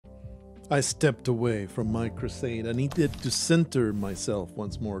I stepped away from my crusade. I needed to center myself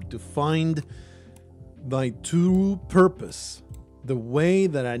once more, to find my true purpose, the way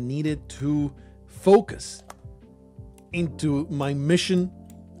that I needed to focus into my mission.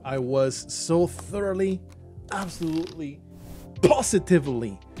 I was so thoroughly, absolutely,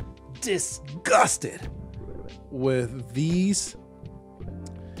 positively disgusted with these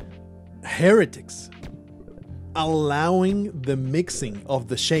heretics allowing the mixing of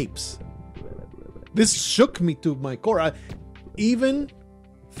the shapes. This shook me to my core. Even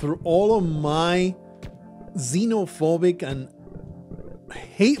through all of my xenophobic and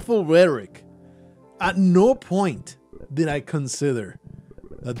hateful rhetoric, at no point did I consider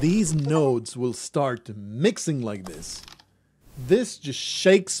that these nodes will start mixing like this. This just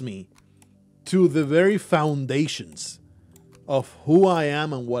shakes me to the very foundations of who I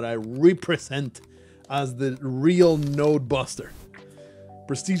am and what I represent as the real Nodebuster.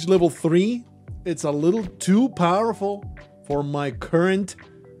 Prestige level 3, it's a little too powerful for my current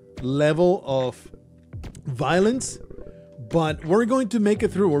level of violence, but we're going to make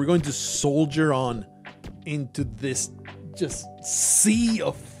it through. We're going to soldier on into this just sea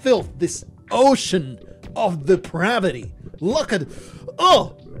of filth, this ocean of depravity. Look at,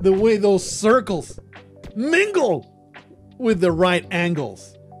 oh, the way those circles mingle with the right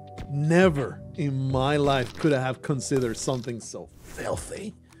angles. Never in my life could I have considered something so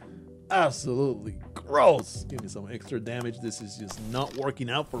filthy. Absolutely gross. Give me some extra damage. This is just not working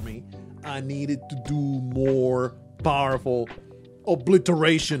out for me. I needed to do more powerful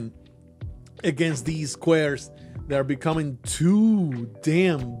obliteration against these squares. They're becoming too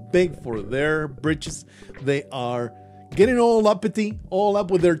damn big for their britches. They are getting all uppity, all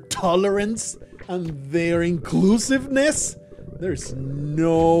up with their tolerance and their inclusiveness. There's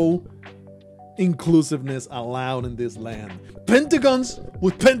no inclusiveness allowed in this land. Pentagons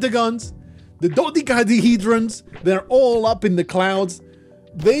with pentagons, the dodecahedrons, they're all up in the clouds.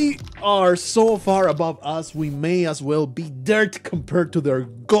 They are so far above us, we may as well be dirt compared to their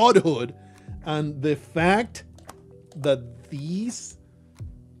godhood. And the fact that these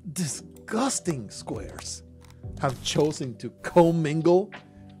disgusting squares have chosen to commingle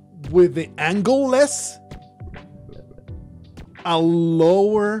with the angle-less, a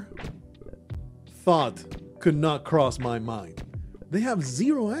lower thought could not cross my mind. They have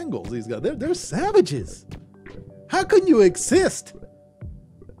zero angles, these guys. They're savages. How can you exist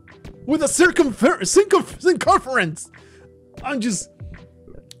with a circumference?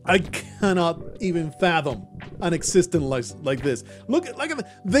 I cannot even fathom an existence like this. Look at them.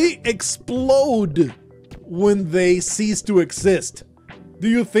 They explode when they cease to exist. Do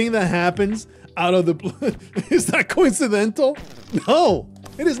you think that happens out of the... Is that coincidental? No,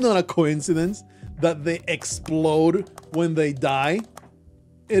 it is not a coincidence that they explode when they die.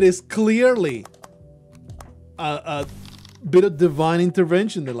 It is clearly a bit of divine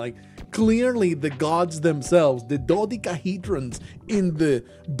intervention. They're like, clearly the gods themselves, the dodecahedrons in the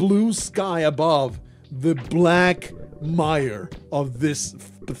blue sky above, the black mire of this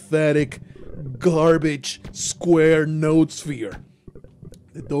pathetic garbage square node sphere.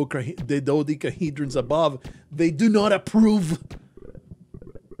 The dodecahedrons above, they do not approve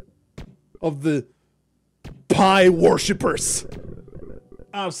of the pie worshippers.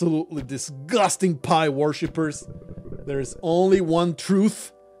 Absolutely disgusting pie worshippers. There's only one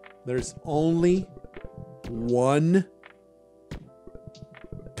truth. There's only one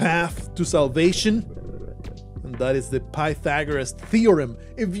path to salvation, and that is the Pythagoras theorem.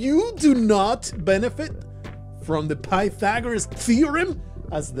 If you do not benefit from the Pythagoras theorem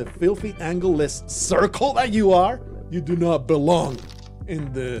as the filthy angle-less circle that you are, you do not belong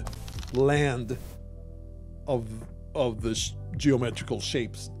in the land of the geometrical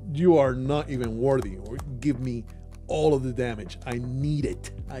shapes. You are not even worthy, or give me all of the damage. I need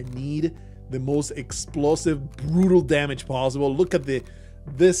it. I need the most explosive, brutal damage possible. Look at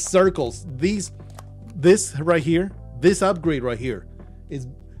this circles. This right here, this upgrade right here is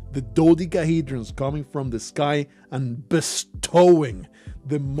the dodecahedrons coming from the sky and bestowing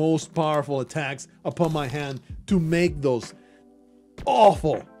the most powerful attacks upon my hand to make those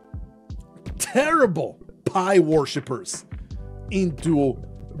awful, terrible pie worshippers into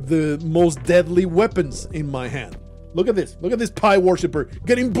the most deadly weapons in my hand. Look at this. Look at this pie worshipper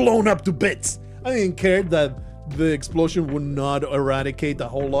getting blown up to bits. I didn't care that the explosion would not eradicate a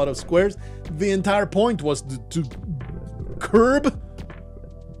whole lot of squares. The entire point was to curb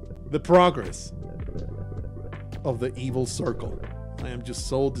the progress of the evil circle. I am just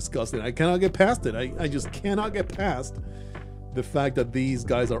so disgusted. I cannot get past it. I just cannot get past the fact that these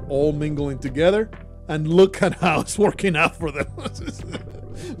guys are all mingling together. And look at how it's working out for them.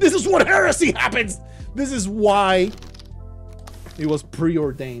 This is what heresy happens. This is why it was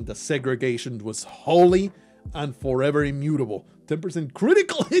preordained that segregation was holy and forever immutable. 10%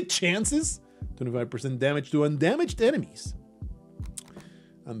 critical hit chances, 25% damage to undamaged enemies.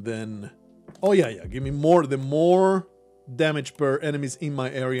 And then, oh yeah, give me more. The more damage per enemies in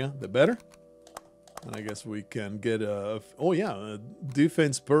my area, the better. And I guess we can get a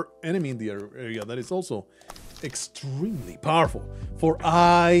defense per enemy in the area. That is also extremely powerful. For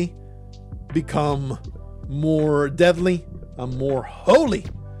I become more deadly and more holy,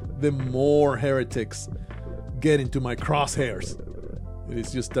 the more heretics get into my crosshairs. It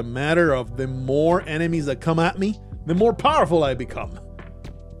is just a matter of the more enemies that come at me, the more powerful I become.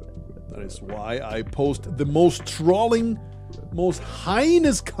 That is why I post the most trolling, most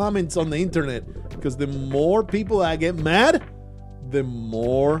heinous comments on the internet, because the more people I get mad, the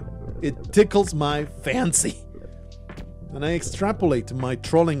more it tickles my fancy. And I extrapolate my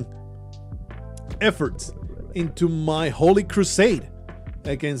trolling efforts into my holy crusade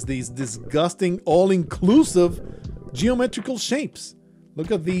against these disgusting, all-inclusive geometrical shapes. Look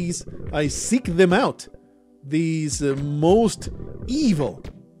at these. I seek them out. These most evil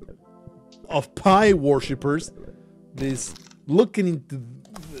of pie worshippers. This looking into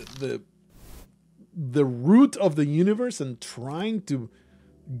the root of the universe and trying to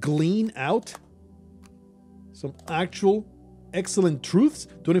glean out some actual excellent truths.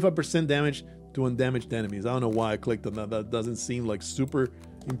 25% damage to undamaged enemies. I don't know why I clicked on that. That doesn't seem like super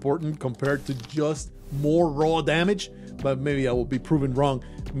important compared to just more raw damage, but maybe I will be proven wrong.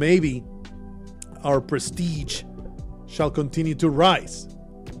 Maybe our prestige shall continue to rise.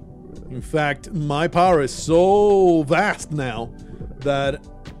 In fact, my power is so vast now that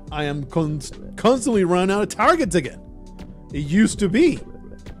I am constantly running out of targets again. It used to be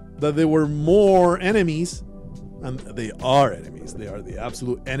that there were more enemies, and they are enemies. They are the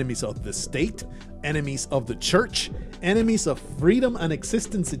absolute enemies of the state, enemies of the church, enemies of freedom and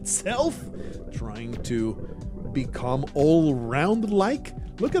existence itself, trying to become all-round like.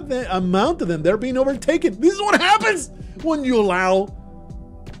 Look at the amount of them. They're being overtaken. This is what happens when you allow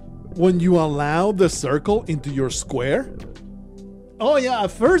the circle into your square. Oh yeah,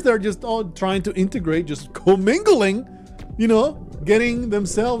 at first they're just all trying to integrate, just commingling, you know, getting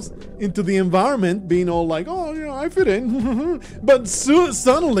themselves into the environment, being all like, oh yeah, I fit in. But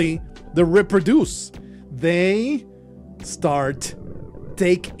suddenly they reproduce. They start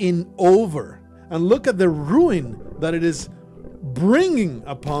taking over. And look at the ruin that it is bringing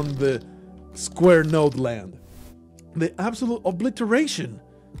upon the square node land. The absolute obliteration.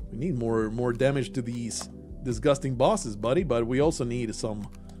 We need more damage to these disgusting bosses, buddy, but we also need some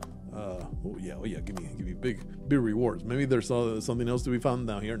oh yeah, give me big rewards. Maybe there's something else to be found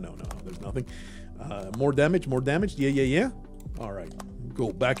down here. No, there's nothing. More damage. Yeah. All right,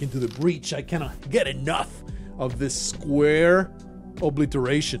 go back into the breach. I cannot get enough of this square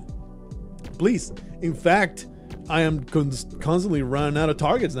obliteration. Please. In fact, I am constantly running out of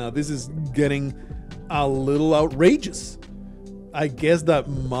targets now. This is getting a little outrageous. I guess that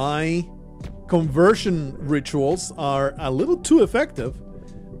my conversion rituals are a little too effective,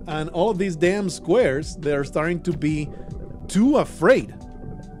 and all of these damn squares, they're starting to be too afraid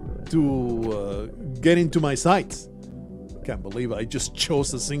to get into my sights. Can't believe I just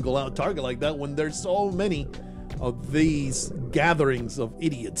chose a single out target like that when there's so many of these gatherings of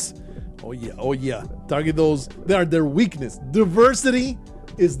idiots. Oh yeah. Target those. They are their weakness. Diversity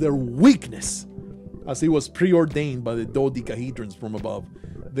is their weakness, as it was preordained by the dodecahedrons from above.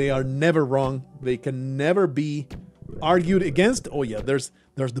 They are never wrong. They can never be argued against. Oh yeah, there's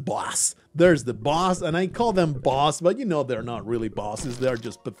the boss. There's the boss, and I call them boss, but you know they're not really bosses. They're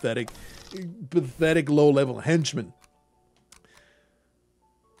just pathetic low-level henchmen.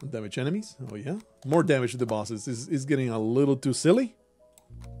 Damage enemies. Oh yeah, more damage to the bosses is getting a little too silly.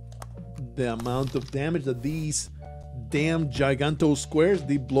 The amount of damage that these damn giganto squares,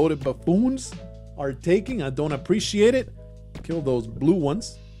 the bloated buffoons, are taking, I don't appreciate it. Kill those blue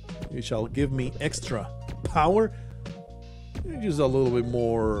ones. It shall give me extra power, just a little bit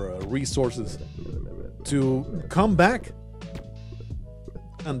more resources to come back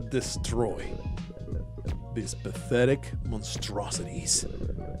and destroy these pathetic monstrosities.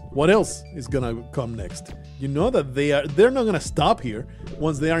 What else is gonna come next? You know that they're not gonna stop here.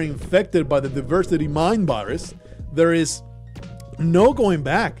 Once they are infected by the diversity mind virus, there is no going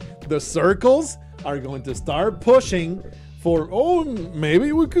back. The circles are going to start pushing for, oh,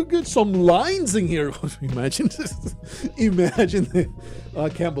 maybe we could get some lines in here. Imagine I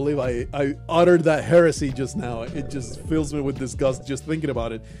can't believe I uttered that heresy just now. It just fills me with disgust just thinking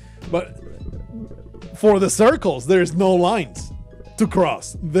about it. But for the circles, there's no lines. to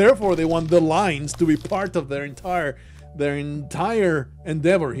cross. Therefore, they want the lines to be part of their entire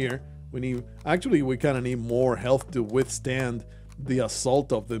endeavor here. We kind of need more health to withstand the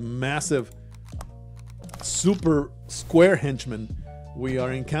assault of the massive super square henchmen. We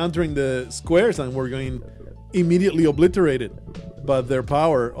are encountering the squares and we're going immediately obliterated by their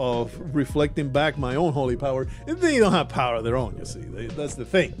power of reflecting back my own holy power. And they don't have power of their own, you see. That's the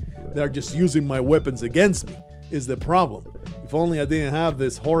thing. They're just using my weapons against me is the problem. If only I didn't have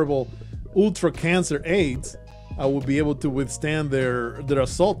this horrible ultra cancer AIDS, I would be able to withstand their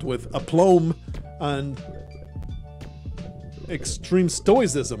assault with aplomb and extreme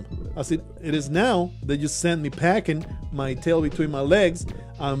stoicism. As it is now, they just send me packing, my tail between my legs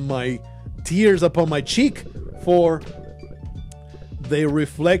and my tears upon my cheek, for they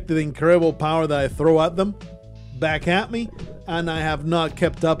reflect the incredible power that I throw at them back at me, and I have not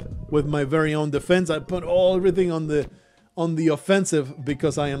kept up with my very own defense. I put everything on the offensive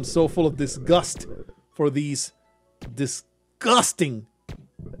because I am so full of disgust for these disgusting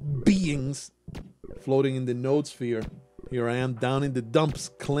beings floating in the node sphere. Here I am down in the dumps,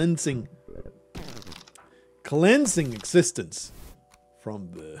 cleansing existence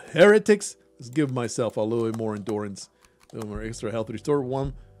from the heretics. Let's give myself a little bit more endurance, a little more extra health. Restore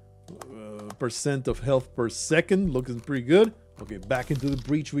 1% of health per second. Looking pretty good. Okay, back into the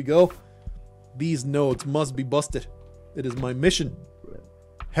breach we go. These nodes must be busted. It is my mission.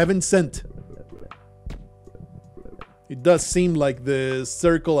 Heaven sent. It does seem like the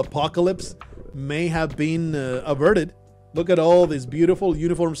circle apocalypse may have been averted. Look at all these beautiful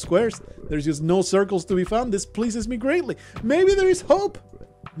uniform squares. There's just no circles to be found. This pleases me greatly. Maybe there is hope.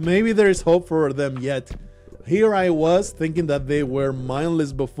 Maybe there is hope for them yet. Here I was thinking that they were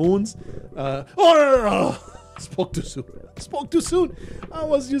mindless buffoons. Spoke too soon. Spoke too soon. I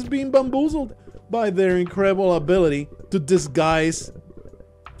was just being bamboozled by their incredible ability to disguise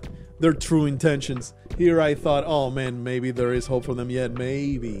their true intentions. Here I thought, oh man, maybe there is hope for them yet.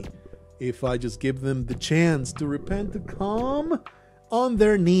 Maybe if I just give them the chance to repent, to come on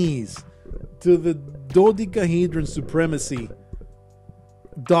their knees to the dodecahedron supremacy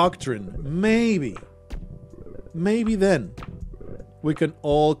doctrine, maybe then we can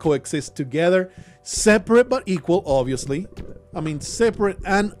all coexist together, separate but equal, obviously. I mean, separate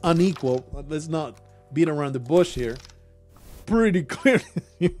and unequal. Let's not beat around the bush here. Pretty clearly,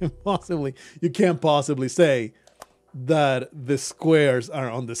 you can't possibly say that the squares are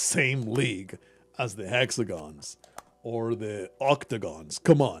on the same league as the hexagons or the octagons.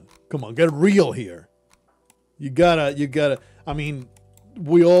 Come on, get real here. You gotta, I mean,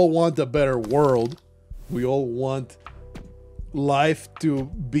 we all want a better world. We all want life to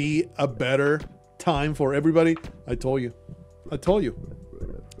be a better time for everybody. I told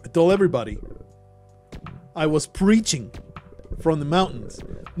everybody. I was preaching from the mountains.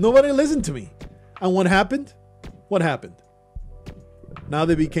 Nobody listened to me. And what happened? Now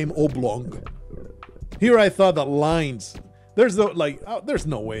they became oblong. Here I thought that lines, there's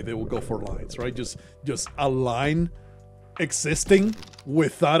no way they will go for lines, right? Just a line existing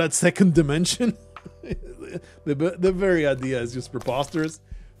without a second dimension. The very idea is just preposterous.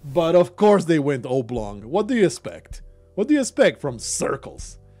 But of course they went oblong. What do you expect? What do you expect from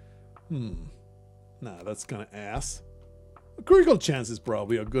circles? Nah, that's kind of ass. A critical chance is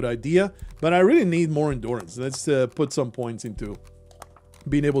probably a good idea, but I really need more endurance. Let's put some points into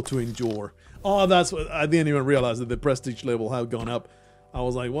being able to endure. Oh, that's what I didn't even realize that the prestige level had gone up. I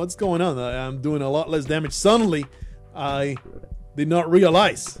was like, what's going on? I'm doing a lot less damage. Suddenly, I did not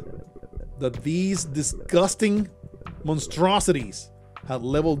realize that these disgusting monstrosities had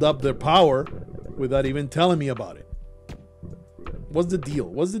leveled up their power without even telling me about it. What's the deal?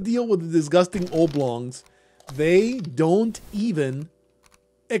 What's the deal with the disgusting oblongs? They don't even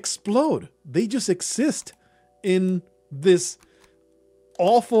explode. They just exist in this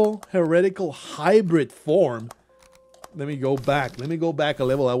awful heretical hybrid form. Let me go back a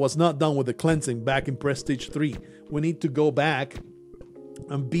level. I was not done with the cleansing back in Prestige 3. We need to go back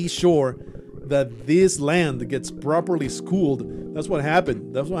and be sure that this land gets properly schooled. That's what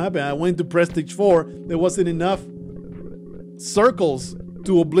happened. I went to Prestige 4. There wasn't enough circles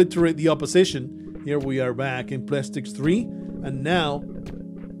to obliterate the opposition. Here we are back in Prestige 3, and now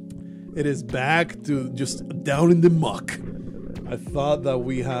it is back to just down in the muck. I thought that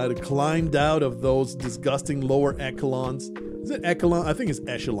we had climbed out of those disgusting lower echelons. Is it echelon? I think it's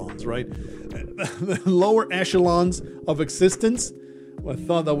echelons, right? The lower echelons of existence. I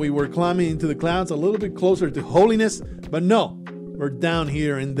thought that we were climbing into the clouds a little bit closer to holiness, but no, we're down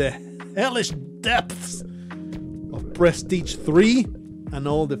here in the hellish depths of Prestige 3 and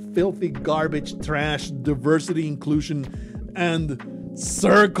all the filthy garbage, trash, diversity, inclusion, and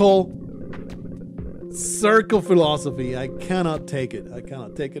circle philosophy. I cannot take it. I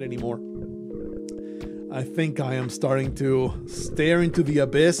cannot take it anymore. I think I am starting to stare into the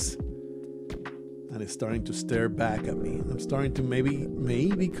abyss, and it's starting to stare back at me. I'm starting to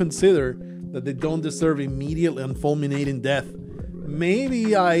maybe consider that they don't deserve immediate and fulminating death.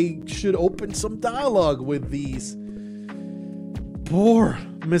 Maybe I should open some dialogue with these poor,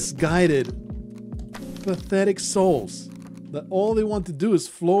 misguided, pathetic souls that all they want to do is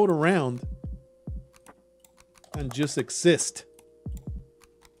float around and just exist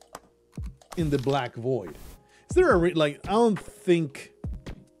in the black void. Is there a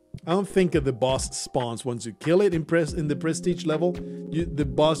I don't think that the boss spawns once you kill it in the prestige level. The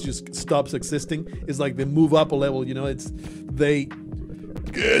boss just stops existing. It's like they move up a level, you know. They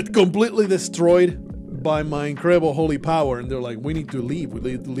get completely destroyed by my incredible holy power, and they're like, we need to leave. We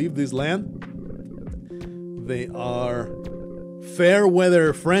need to leave this land. They are fair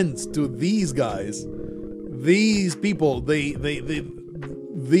weather friends to these guys. These people,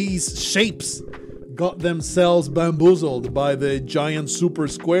 these shapes got themselves bamboozled by the giant super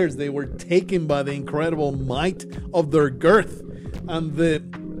squares. They were taken by the incredible might of their girth and the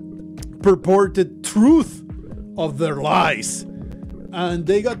purported truth of their lies. And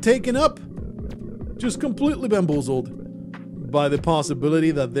they got taken up, just completely bamboozled by the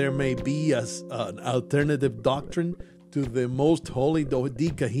possibility that there may be an alternative doctrine to the most holy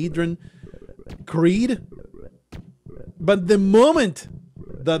Dodecahedron creed. But the moment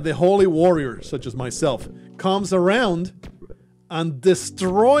that the holy warrior, such as myself, comes around and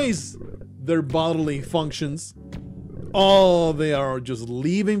destroys their bodily functions, oh, they are just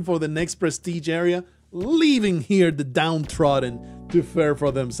leaving for the next prestige area, leaving here the downtrodden to fare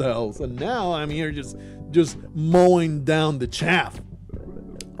for themselves. And now I'm here just mowing down the chaff,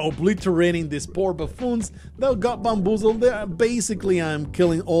 obliterating these poor buffoons that got bamboozled. Basically, I'm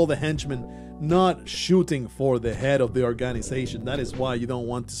killing all the henchmen, not shooting for the head of the organization. That is why you don't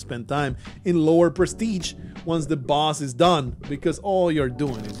want to spend time in lower prestige once the boss is done, because all you're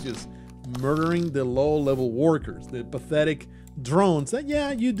doing is just murdering the low-level workers, the pathetic drones that, yeah,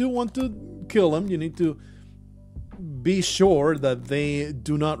 you do want to kill them. You need to be sure that they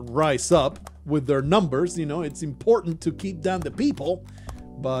do not rise up with their numbers. You know, it's important to keep down the people,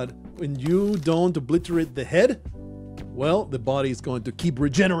 but when you don't obliterate the head, well, the body is going to keep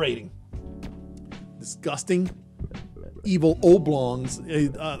regenerating. Disgusting, evil oblongs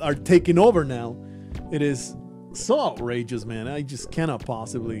are taking over now. It is so outrageous, man. I just cannot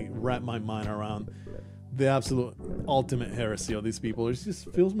possibly wrap my mind around the absolute ultimate heresy of these people. It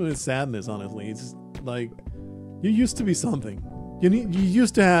just fills me with sadness, honestly. It's just like, you used to be something. You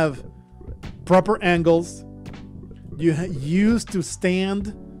used to have proper angles. You used to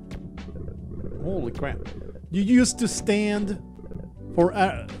stand. Holy crap. You used to stand for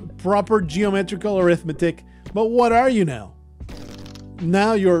proper geometrical arithmetic, but what are you now?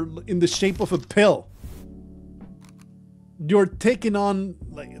 Now you're in the shape of a pill. You're taking on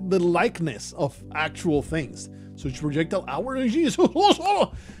like the likeness of actual things. So it's projectile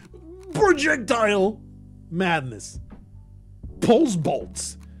projectile madness. Pulse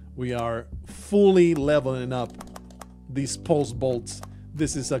bolts. We are fully leveling up these pulse bolts.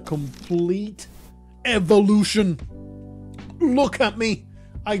 This is a complete evolution. Look at me.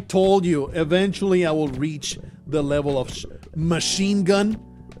 I told you, eventually I will reach the level of machine gun,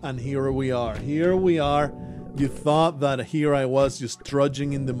 and here we are. Here we are. You thought that here I was just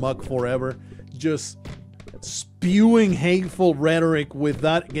trudging in the muck forever, just spewing hateful rhetoric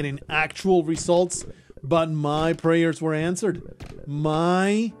without getting actual results, but my prayers were answered.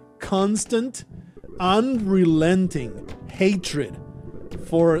 My constant, unrelenting hatred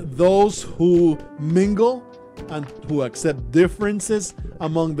for those who mingle and who accept differences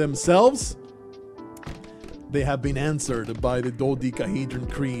among themselves, they have been answered by the Dodecahedron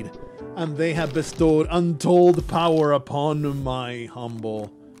Creed, and they have bestowed untold power upon my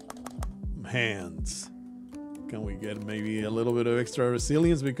humble hands. Can we get maybe a little bit of extra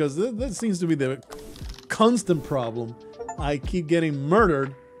resilience? Because that seems to be the constant problem. I keep getting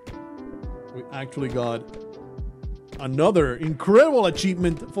murdered. We actually got another incredible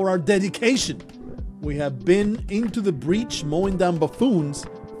achievement for our dedication. We have been into the breach mowing down buffoons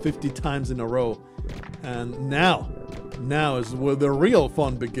 50 times in a row. And now is where the real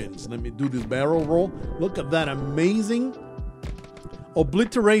fun begins. Let me do this barrel roll. Look at that amazing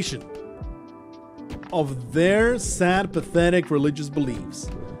obliteration of their sad, pathetic religious beliefs.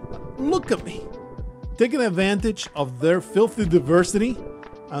 Look at me. Taking advantage of their filthy diversity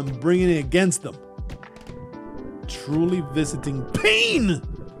and bringing it against them. Truly visiting pain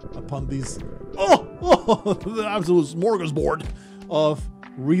upon these Oh, the absolute smorgasbord of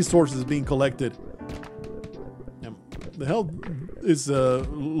resources being collected. The health is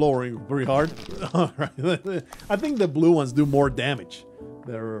lowering very hard. All right. I think the blue ones do more damage.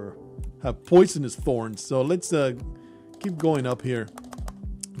 They have poisonous thorns. So let's keep going up here.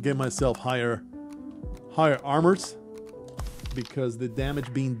 Get myself higher armors, because the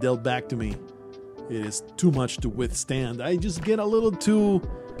damage being dealt back to me is too much to withstand. I just get a little too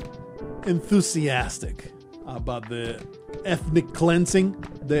enthusiastic about the ethnic cleansing,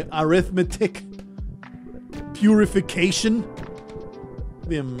 the arithmetic purification.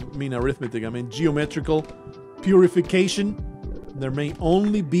 I mean arithmetic, I mean geometrical purification. There may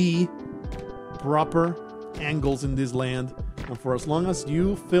only be proper angles in this land, and for as long as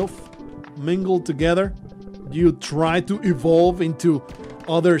you filth mingle together, you try to evolve into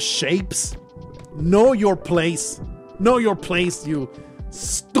other shapes. Know your place. Know your place, you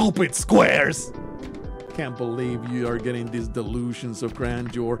stupid squares. Can't believe you are getting these delusions of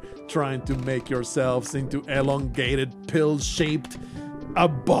grandeur, trying to make yourselves into elongated, pill-shaped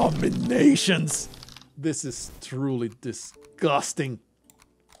abominations. This is truly disgusting.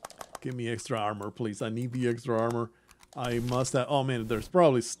 Give me extra armor, please. I need the extra armor. I must have... Oh, man, there's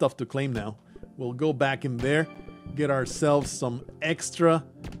probably stuff to claim now. We'll go back in there, get ourselves some extra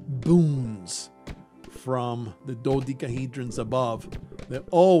boons from the dodecahedrons above. They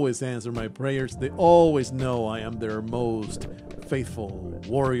always answer my prayers. They always know I am their most faithful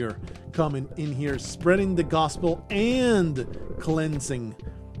warrior, coming in here, spreading the gospel and cleansing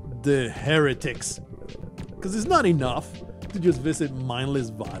the heretics. Because it's not enough to just visit mindless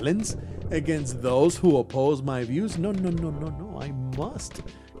violence against those who oppose my views. No. I must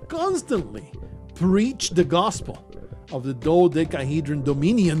constantly preach the gospel of the Dodecahedron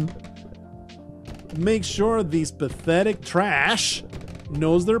Dominion. Make sure these pathetic trash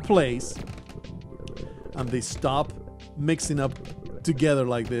knows their place, and they stop mixing up together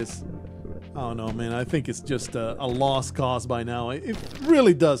like this. I don't know, man. I think it's just a lost cause by now. It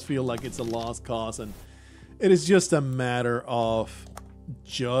really does feel like it's a lost cause, and it is just a matter of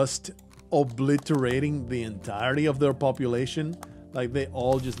just obliterating the entirety of their population. Like, they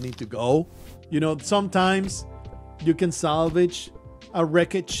all just need to go. You know, sometimes you can salvage a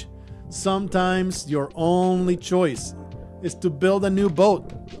wreckage. Sometimes your only choice is to build a new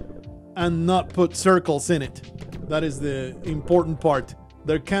boat and not put circles in it. That is the important part.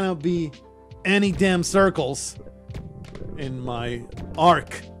 There cannot be any damn circles in my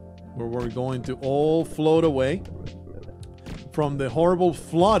arc, where we're going to all float away from the horrible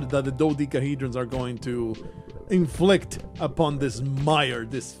flood that the dodecahedrons are going to inflict upon this mire,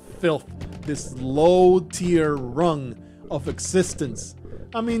 this filth, this low-tier rung of existence.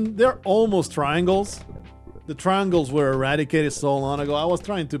 I mean, they're almost triangles. The triangles were eradicated so long ago. I was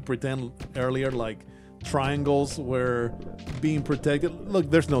trying to pretend earlier like triangles were being protected.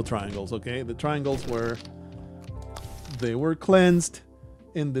 Look, there's no triangles, okay? The triangles they were cleansed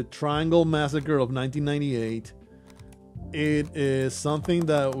in the Triangle Massacre of 1998. It is something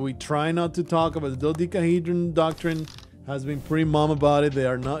that we try not to talk about. The dodecahedron doctrine has been pretty mum about it. They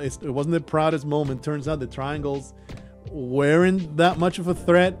are not. It wasn't the proudest moment. Turns out the triangles weren't that much of a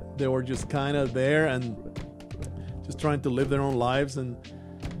threat. They were just kind of there and just trying to live their own lives. And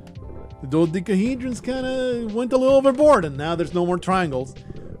the dodecahedrons kind of went a little overboard, and now there's no more triangles.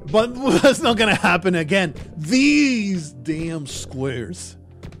 But that's not gonna happen again. These damn squares.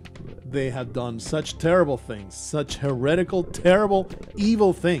 They have done such terrible things, such heretical, terrible,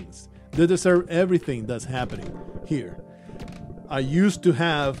 evil things. They deserve everything that's happening here. I used to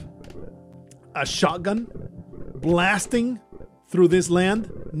have a shotgun blasting through this land.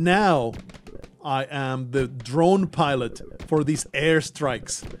 Now I am the drone pilot for these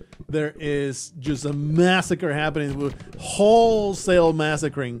airstrikes. There is just a massacre happening, with wholesale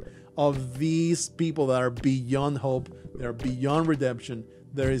massacring of these people that are beyond hope. They are beyond redemption.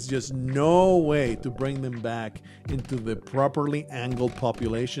 There is just no way to bring them back into the properly angled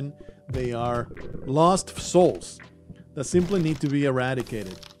population. They are lost souls that simply need to be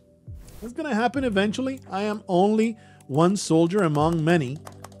eradicated. It's going to happen eventually. I am only one soldier among many.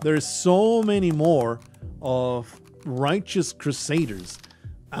 There's so many more of righteous crusaders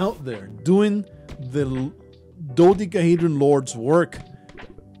out there doing the dodecahedron lord's work.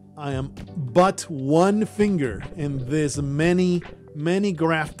 I am but one finger in this many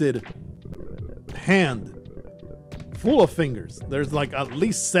grafted hand full of fingers. There's like at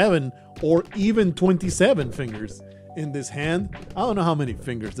least 7 or even 27 fingers in this hand. I don't know how many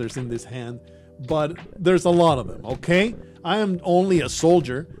fingers there's in this hand, but there's a lot of them, okay? I am only a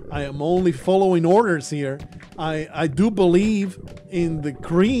soldier. I am only following orders here. I do believe in the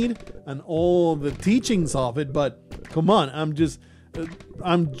creed and all the teachings of it, but come on, I'm just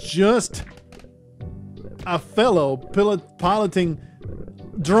a fellow piloting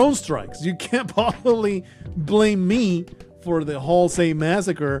drone strikes. You can't possibly blame me for the wholesale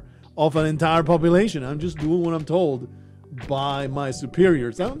massacre of an entire population. I'm just doing what I'm told by my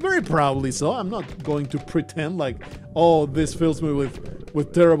superiors. I'm very proudly so. I'm not going to pretend like, oh, this fills me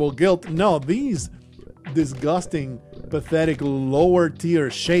with terrible guilt. No, these disgusting, pathetic, lower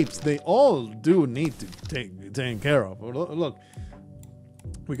tier shapes, they all do need to take taken care of. Look,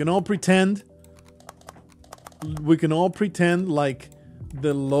 we can all pretend like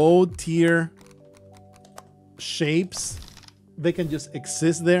the low tier shapes, they can just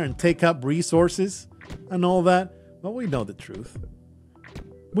exist there and take up resources and all that. But we know the truth.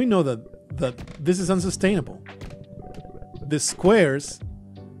 We know that this is unsustainable. The squares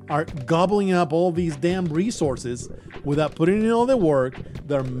are gobbling up all these damn resources without putting in all the work.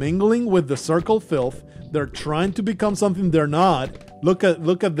 They're mingling with the circle filth. They're trying to become something they're not. Look at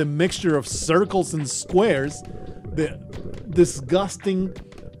the mixture of circles and squares. The disgusting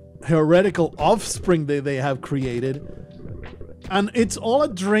heretical offspring they have created. And it's all a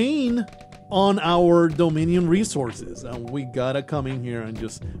drain on our Dominion resources. And we gotta come in here and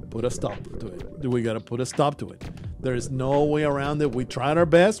just put a stop to it. We gotta put a stop to it. There's no way around it. We tried our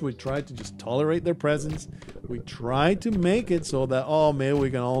best. We tried to just tolerate their presence. We tried to make it so that, oh, maybe we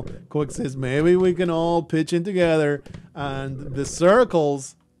can all coexist. Maybe we can all pitch in together. And the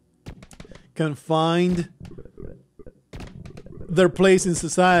circles can find their place in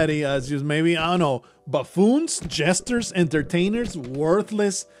society as just maybe, I don't know, buffoons, jesters, entertainers,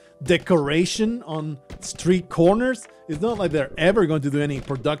 worthless decoration on street corners. It's not like they're ever going to do any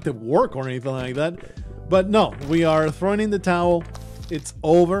productive work or anything like that. But no, we are throwing in the towel. It's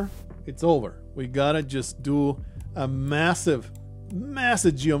over. It's over. We gotta just do a massive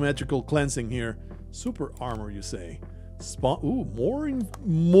geometrical cleansing here. Super armor, you say? Ooh,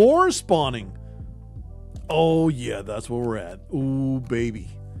 more spawning. Oh yeah, that's where we're at. Ooh, baby.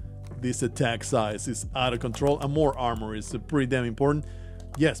 This attack size is out of control. And more armor is pretty damn important.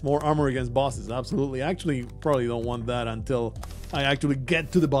 Yes, more armor against bosses. Absolutely. Actually, probably don't want that until I actually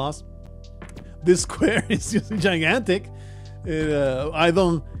get to the boss. This square is just gigantic. I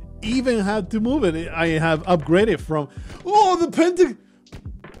don't even have to move it. I have upgraded from... Oh, the pentagon!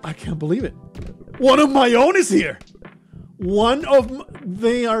 I can't believe it. One of my own is here.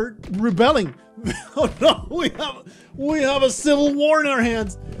 They are rebelling. Oh no, we have a civil war in our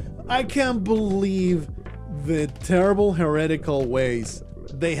hands. I can't believe the terrible heretical ways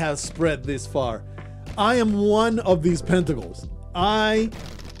they have spread this far. I am one of these pentacles. I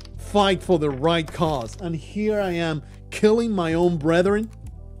fight for the right cause, and here I am killing my own brethren.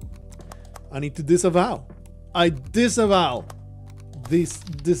 I need to disavow. I disavow this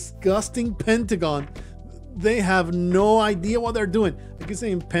disgusting pentagon. They have no idea what they're doing. I keep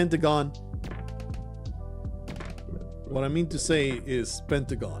saying pentagon. What I mean to say is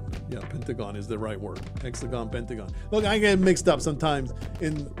pentagon. Yeah, pentagon is the right word. Hexagon, pentagon. Look, I get mixed up sometimes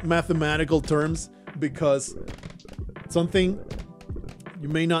in mathematical terms because something you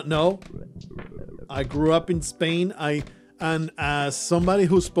may not know. I grew up in Spain. And as somebody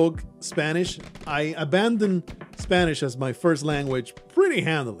who spoke Spanish, I abandoned Spanish as my first language pretty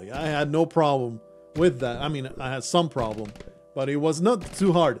handily. I had no problem with that. I mean, I had some problem, but it was not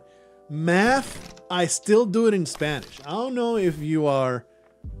too hard. Math, I still do it in Spanish. I don't know if you are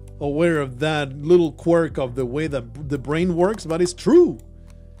aware of that little quirk of the way that the brain works, but it's true.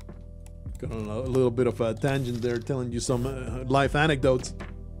 Got on a little bit of a tangent there, telling you some life anecdotes.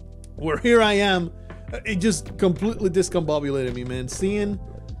 Where here I am, it just completely discombobulated me, man.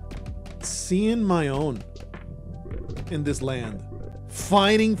 Seeing my own in this land,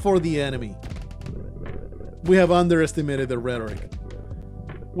 fighting for the enemy. We have underestimated the rhetoric.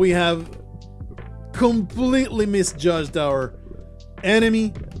 We have completely misjudged our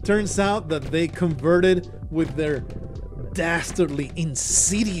enemy. Turns out that they converted with their dastardly,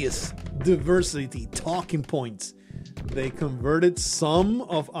 insidious diversity talking points. They converted some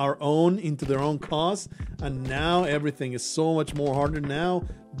of our own into their own cause, and now everything is so much more harder. Now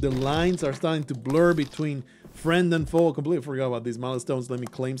the lines are starting to blur between friend and foe. I completely forgot about these milestones. Let me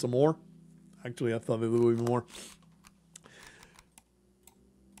claim some more. Actually, I thought they would do even more.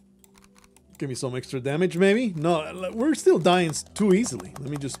 Give me some extra damage, maybe? No, we're still dying too easily. Let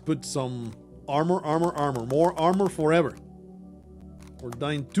me just put some armor. More armor forever. We're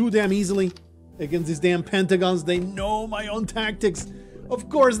dying too damn easily against these damn pentagons. They know my own tactics. Of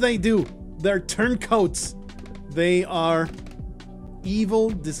course they do. They're turncoats. They are evil,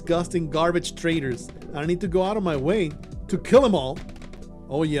 disgusting garbage traders. I need to go out of my way to kill them all.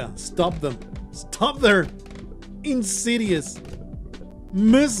 Oh yeah, stop them. Stop their insidious,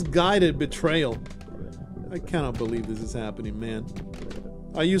 misguided betrayal. I cannot believe this is happening, man.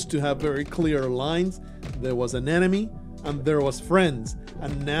 I used to have very clear lines. There was an enemy and there was friends.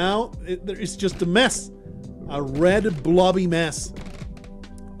 And now it's just a mess. A red blobby mess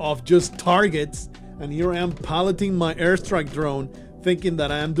of just targets. And here I am piloting my airstrike drone thinking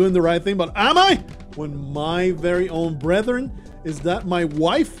that I am doing the right thing. But am I? When my very own brethren, is that my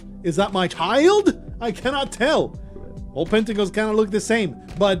wife? Is that my child? I cannot tell. All Pentagons kind of look the same.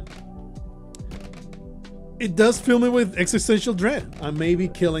 But it does fill me with existential dread. I may be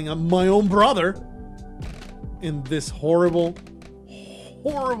killing my own brother in this horrible,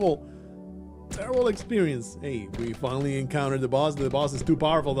 horrible, terrible experience. Hey, we finally encountered the boss. The boss is too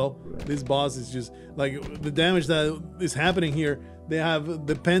powerful though. This boss is just like the damage that is happening here. They have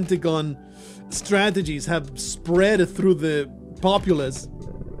the Pentagon strategies have spread through the populace.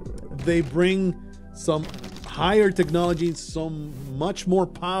 They bring some higher technology, some much more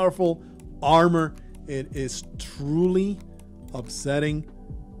powerful armor. It is truly upsetting.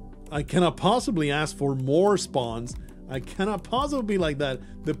 I cannot possibly ask for more spawns. I cannot possibly be like that.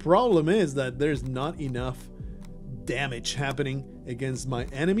 The problem is that there's not enough damage happening against my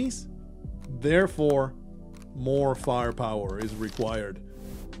enemies. Therefore, more firepower is required.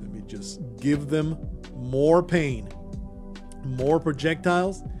 Let me just give them more pain, more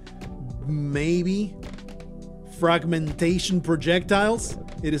projectiles, maybe fragmentation projectiles.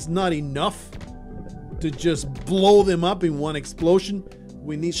 It is not enough to just blow them up in one explosion.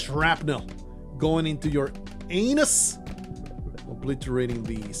 We need shrapnel going into your anus, obliterating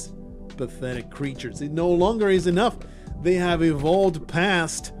these pathetic creatures. It no longer is enough. They have evolved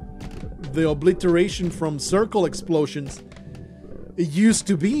past the obliteration from circle explosions. It used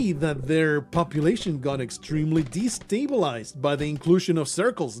to be that their population got extremely destabilized by the inclusion of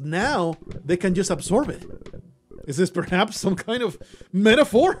circles. Now they can just absorb it. Is this perhaps some kind of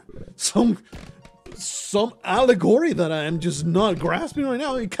metaphor? Some allegory that I am just not grasping right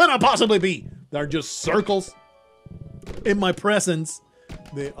now? It cannot possibly be. They're just circles in my presence.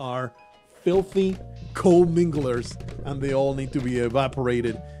 They are filthy co-minglers and they all need to be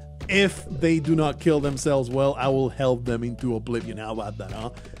evaporated. If they do not kill themselves, well, I will help them into oblivion. How about that,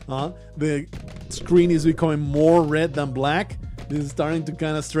 huh? The screen is becoming more red than black. This is starting to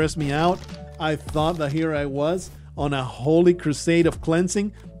kind of stress me out. I thought that here I was on a holy crusade of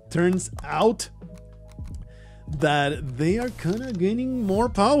cleansing. Turns out that they are kind of gaining more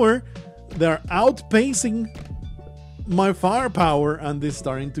power. They're outpacing my firepower, and this is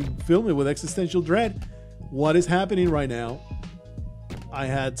starting to fill me with existential dread. What is happening right now? I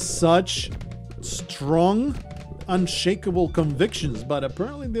had such strong, unshakable convictions, but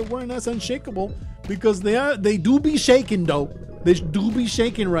apparently they weren't as unshakable because they do be shaking though. They do be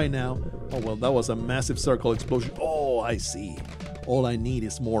shaking right now. Oh well, that was a massive circle explosion. Oh, I see. All I need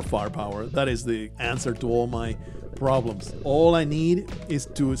is more firepower. That is the answer to all my problems. All I need is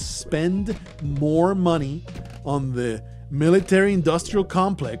to spend more money on the military industrial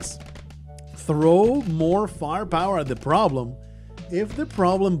complex, throw more firepower at the problem. If the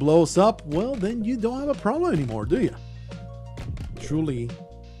problem blows up, well, then you don't have a problem anymore, do you? Truly,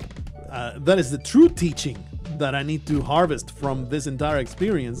 that is the true teaching that I need to harvest from this entire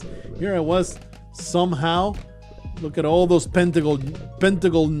experience. Here I was somehow, look at all those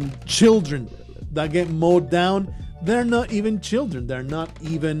Pentagon children that get mowed down. They're not even children. They're not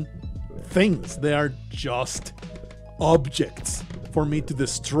even things. They are just objects for me to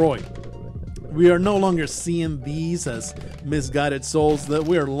destroy. We are no longer seeing these as misguided souls. That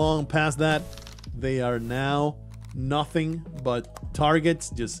we are long past that. They are now nothing but targets,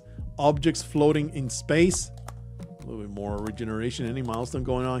 just objects floating in space. A little bit more regeneration. Any milestone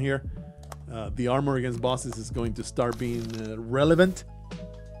going on here? The armor against bosses is going to start being relevant.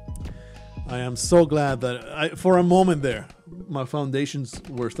 I am so glad that for a moment there, my foundations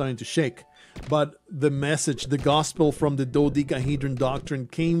were starting to shake. But the message, the gospel from the Dodecahedron doctrine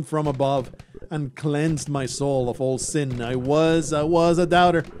came from above and cleansed my soul of all sin. I was a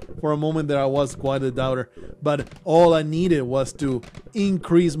doubter. For a moment there, I was quite a doubter. But all I needed was to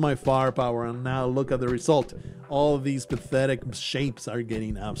increase my firepower. And now look at the result. All of these pathetic shapes are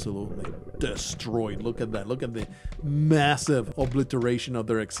getting absolutely destroyed. Look at that. Look at the massive obliteration of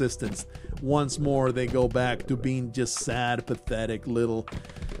their existence. Once more, they go back to being just sad, pathetic little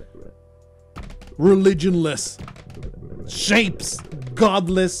religionless shapes,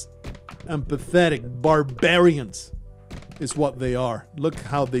 godless and pathetic barbarians. is what they are. Look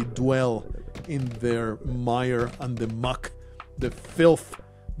how they dwell in their mire and the muck, the filth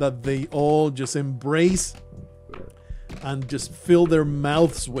that they all just embrace and just fill their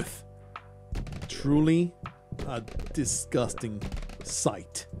mouths with. Truly a disgusting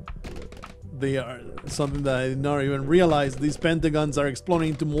sight. They are something that I did not even realize. These pentagons are exploding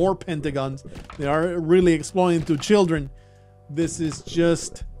into more pentagons. They are really exploding into children. This is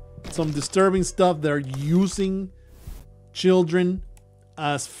just some disturbing stuff. They're using children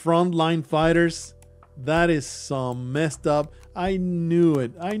as frontline fighters. That is some messed up. I knew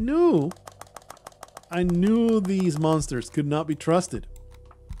it. I knew these monsters could not be trusted.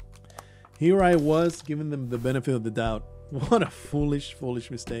 Here I was giving them the benefit of the doubt. What a foolish,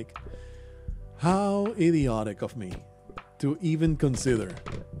 foolish mistake. How idiotic of me to even consider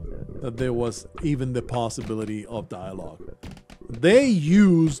that there was even the possibility of dialogue. They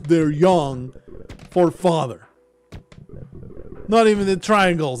used their young for fodder. Not even the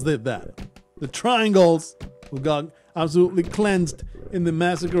triangles did that. The triangles who got absolutely cleansed in the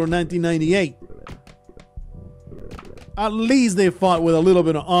massacre of 1998. At least they fought with a little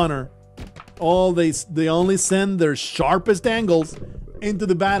bit of honor. They only send their sharpest angles into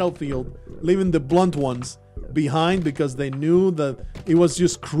the battlefield, leaving the blunt ones behind because they knew that it was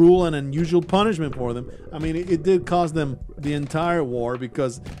just cruel and unusual punishment for them. I mean, it did cost them the entire war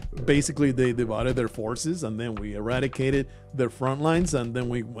because basically they divided their forces and then we eradicated their front lines and then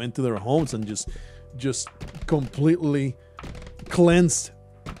we went to their homes and just completely cleansed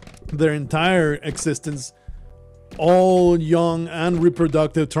their entire existence. All young and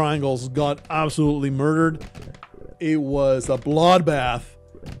reproductive triangles got absolutely murdered. It was a bloodbath.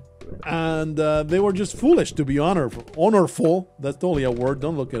 And they were just foolish, to be honorful. That's totally a word.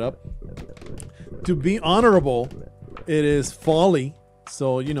 Don't look it up. To be honorable, it is folly.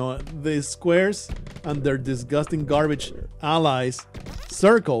 So, you know, the squares and their disgusting garbage allies,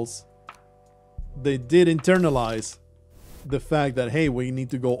 circles, they did internalize the fact that, hey, we need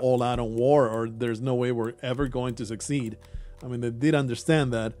to go all out on war or there's no way we're ever going to succeed. I mean, they did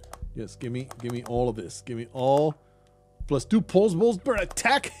understand that. Yes, give me all of this. Give me all. Plus 2 pulse bolts per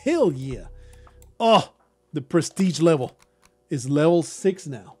attack. Hell yeah. Oh, the prestige level is level 6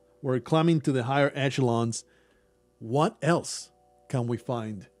 now. We're climbing to the higher echelons. What else can we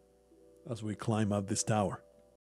find as we climb up this tower?